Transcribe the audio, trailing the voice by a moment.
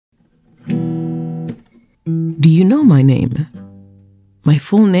Do you know my name? My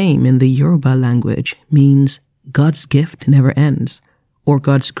full name in the Yoruba language means God's gift never ends, or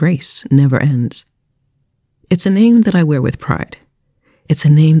God's grace never ends. It's a name that I wear with pride. It's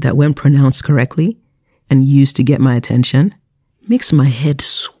a name that, when pronounced correctly and used to get my attention, makes my head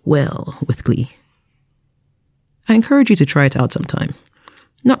swell with glee. I encourage you to try it out sometime.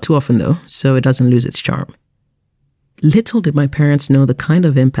 Not too often, though, so it doesn't lose its charm. Little did my parents know the kind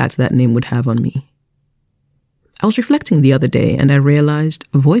of impact that name would have on me. I was reflecting the other day and I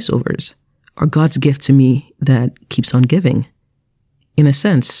realized voiceovers are God's gift to me that keeps on giving. In a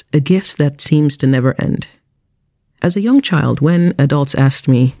sense, a gift that seems to never end. As a young child, when adults asked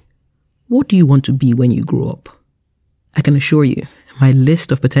me, "What do you want to be when you grow up?" I can assure you, my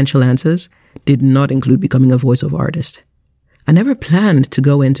list of potential answers did not include becoming a voiceover artist. I never planned to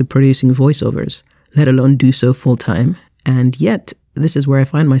go into producing voiceovers, let alone do so full time, and yet this is where I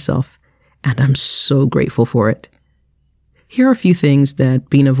find myself, and I'm so grateful for it. Here are a few things that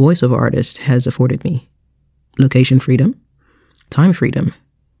being a voiceover artist has afforded me. Location freedom, time freedom,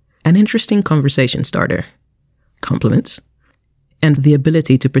 an interesting conversation starter, compliments, and the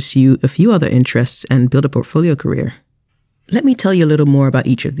ability to pursue a few other interests and build a portfolio career. Let me tell you a little more about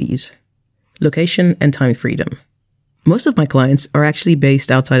each of these. Location and time freedom. Most of my clients are actually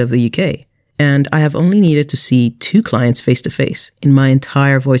based outside of the UK, and I have only needed to see 2 clients face-to-face in my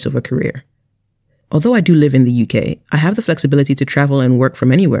entire voiceover career. Although I do live in the UK, I have the flexibility to travel and work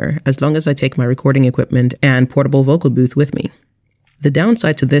from anywhere as long as I take my recording equipment and portable vocal booth with me. The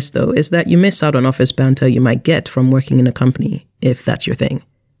downside to this, though, is that you miss out on office banter you might get from working in a company, if that's your thing.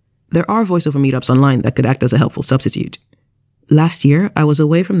 There are voiceover meetups online that could act as a helpful substitute. Last year, I was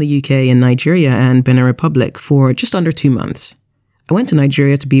away from the UK in Nigeria and Benin Republic for just under 2 months. I went to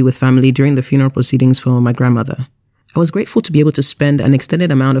Nigeria to be with family during the funeral proceedings for my grandmother. I was grateful to be able to spend an extended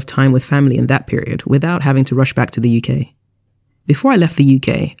amount of time with family in that period without having to rush back to the UK. Before I left the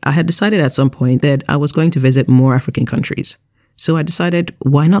UK, I had decided at some point that I was going to visit more African countries. So I decided,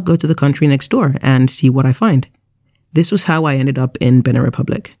 why not go to the country next door and see what I find? This was how I ended up in Benin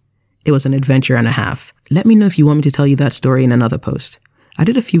Republic. It was an adventure and a half. Let me know if you want me to tell you that story in another post. I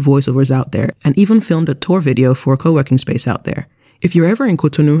did a few voiceovers out there and even filmed a tour video for a co-working space out there. If you're ever in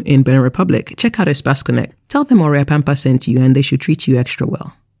Cotonou in Benin Republic, check out Espace Connect. Tell them Aurea Pampa sent you and they should treat you extra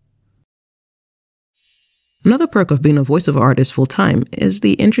well. Another perk of being a voiceover artist full-time is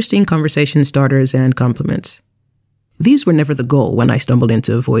the interesting conversation starters and compliments. These were never the goal when I stumbled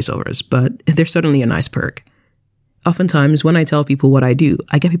into voiceovers, but they're certainly a nice perk. Oftentimes, when I tell people what I do,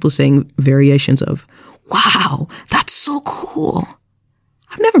 I get people saying variations of, "Wow, that's so cool.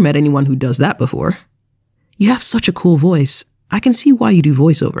 I've never met anyone who does that before. You have such a cool voice. I can see why you do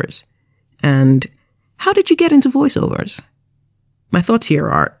voiceovers." And, "How did you get into voiceovers?" My thoughts here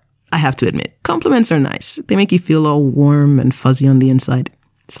are, I have to admit, compliments are nice. They make you feel all warm and fuzzy on the inside.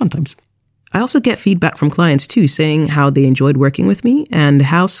 Sometimes. I also get feedback from clients too, saying how they enjoyed working with me and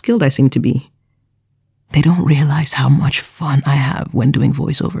how skilled I seem to be. They don't realize how much fun I have when doing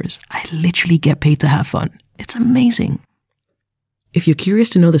voiceovers. I literally get paid to have fun. It's amazing. If you're curious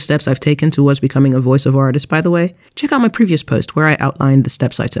to know the steps I've taken towards becoming a voiceover artist, by the way, check out my previous post where I outlined the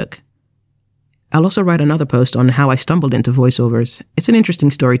steps I took. I'll also write another post on how I stumbled into voiceovers. It's an interesting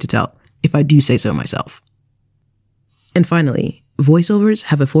story to tell, if I do say so myself. And finally, voiceovers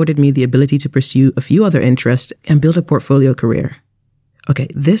have afforded me the ability to pursue a few other interests and build a portfolio career. Okay,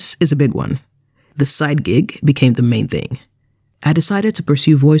 this is a big one. The side gig became the main thing. I decided to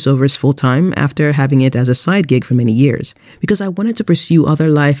pursue voiceovers full-time after having it as a side gig for many years because I wanted to pursue other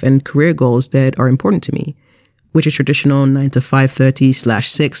life and career goals that are important to me, which a traditional 9 to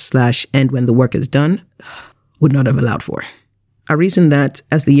 5:30/6/end when the work is done would not have allowed for. I reasoned that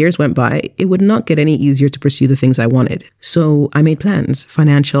as the years went by, it would not get any easier to pursue the things I wanted. So I made plans,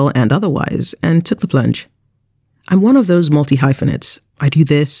 financial and otherwise, and took the plunge. I'm one of those multi-hyphenates. I do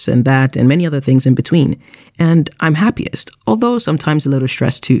this and that and many other things in between. And I'm happiest, although sometimes a little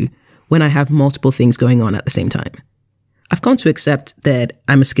stressed too, when I have multiple things going on at the same time. I've come to accept that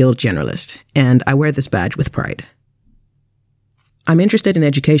I'm a skilled generalist, and I wear this badge with pride. I'm interested in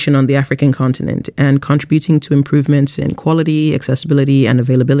education on the African continent and contributing to improvements in quality, accessibility, and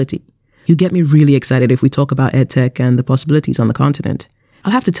availability. You get me really excited if we talk about EdTech and the possibilities on the continent.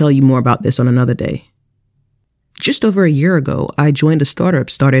 I'll have to tell you more about this on another day. Just over a year ago, I joined a startup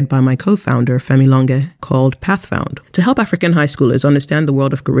started by my co-founder, Femi Longe, called PathFound, to help African high schoolers understand the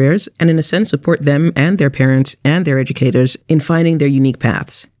world of careers and in a sense support them and their parents and their educators in finding their unique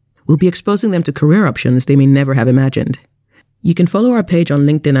paths. We'll be exposing them to career options they may never have imagined. You can follow our page on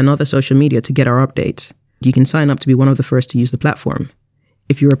LinkedIn and other social media to get our updates. You can sign up to be one of the first to use the platform.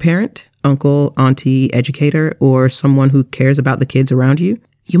 If you're a parent, uncle, auntie, educator, or someone who cares about the kids around you,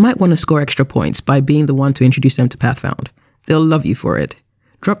 you might want to score extra points by being the one to introduce them to PathFound. They'll love you for it.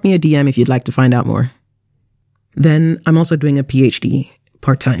 Drop me a DM if you'd like to find out more. Then I'm also doing a PhD,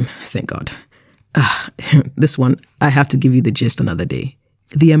 part-time, thank God. This one, I have to give you the gist another day.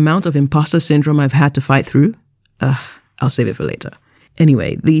 The amount of imposter syndrome I've had to fight through, I'll save it for later.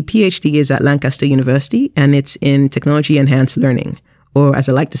 Anyway, the PhD is at Lancaster University, and it's in Technology Enhanced Learning, or as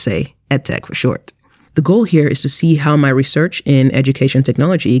I like to say, EdTech for short. The goal here is to see how my research in education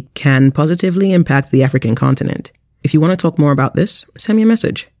technology can positively impact the African continent. If you want to talk more about this, send me a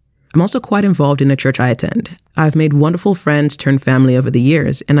message. I'm also quite involved in the church I attend. I've made wonderful friends turned family over the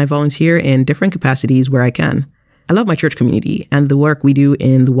years, and I volunteer in different capacities where I can. I love my church community and the work we do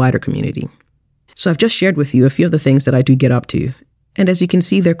in the wider community. So I've just shared with you a few of the things that I do get up to. And as you can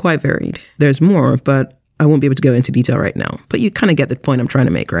see, they're quite varied. There's more, but I won't be able to go into detail right now. But you kind of get the point I'm trying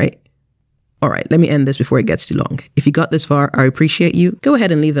to make, right? All right, let me end this before it gets too long. If you got this far, I appreciate you. Go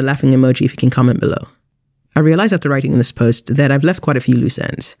ahead and leave the laughing emoji if you can comment below. I realized after writing this post that I've left quite a few loose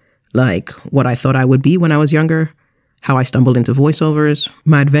ends, like what I thought I would be when I was younger, how I stumbled into voiceovers,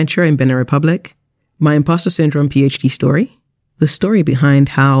 my adventure in Benin Republic, my imposter syndrome PhD story, the story behind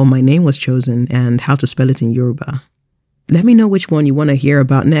how my name was chosen and how to spell it in Yoruba. Let me know which one you want to hear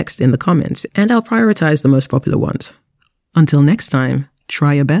about next in the comments, and I'll prioritize the most popular ones. Until next time,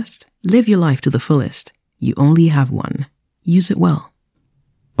 try your best, live your life to the fullest. You only have one. Use it well.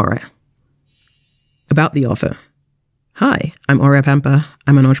 Ora. About the author. Hi, I'm Ora Pampa.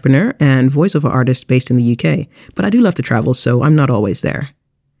 I'm an entrepreneur and voiceover artist based in the UK, but I do love to travel, so I'm not always there.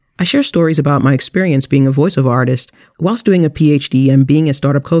 I share stories about my experience being a voiceover artist whilst doing a PhD and being a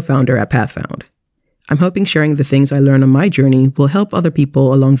startup co-founder at PathFound. I'm hoping sharing the things I learned on my journey will help other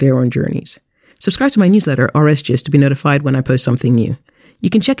people along their own journeys. Subscribe to my newsletter, RSGist, to be notified when I post something new. You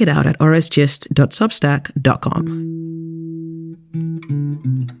can check it out at rsgist.substack.com.